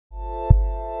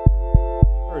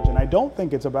don't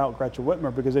think it's about Gretchen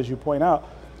Whitmer because, as you point out,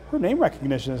 her name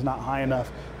recognition is not high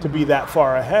enough to be that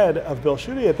far ahead of Bill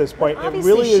Schuette at this point. It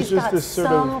really is just this sort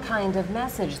of some kind of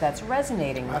message that's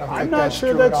resonating. I'm not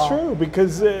sure that's true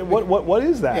because what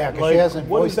is that? Yeah, because she hasn't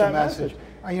voiced a message.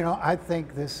 You know, I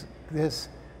think this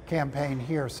campaign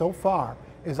here so far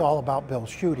is all about Bill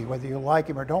Schuette, whether you like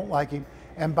him or don't like him,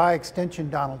 and by extension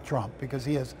Donald Trump, because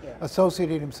he has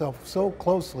associated himself so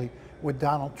closely with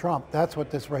Donald Trump. That's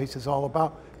what this race is all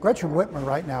about. Gretchen Whitmer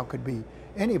right now could be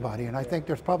anybody, and I think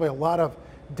there's probably a lot of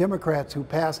Democrats who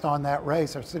passed on that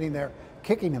race are sitting there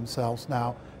kicking themselves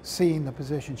now, seeing the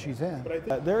position she's in. But I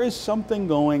think there is something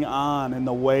going on in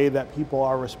the way that people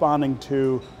are responding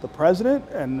to the president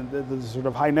and the sort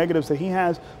of high negatives that he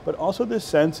has, but also this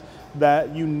sense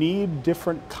that you need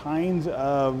different kinds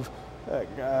of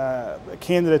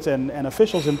candidates and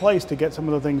officials in place to get some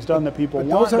of the things done that people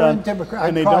want those are done. In Democratic,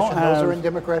 and they caution, don't have, those are in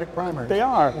Democratic primaries. They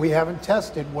are. We haven't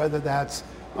tested whether that's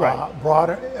right.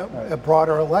 A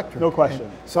broader electorate. No question.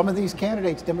 And some of these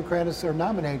candidates Democrats are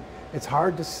nominated, it's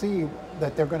hard to see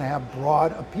that they're going to have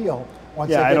broad appeal once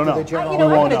they get to the general. I'm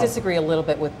going to disagree a little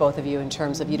bit with both of you in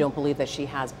terms of you don't believe that she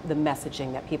has the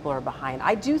messaging that people are behind.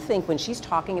 I do think when she's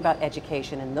talking about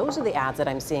education, and those are the ads that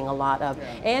I'm seeing a lot of,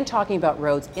 and talking about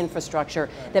roads, infrastructure,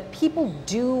 that people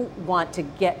do want to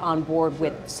get on board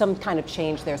with some kind of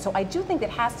change there. So I do think that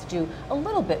has to do a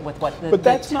little bit with what the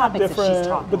topics that she's talking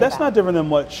about. But that's not different than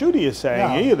what Schuette is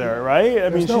saying either, right? I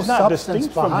mean, she's not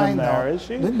distinct from him there, is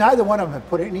she? Neither one of them have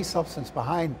put any substance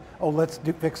behind, oh, let's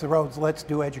fix the roads, let's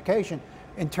do education.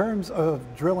 In terms of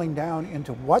drilling down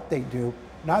into what they do,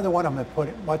 neither one of them have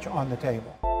put much on the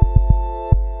table.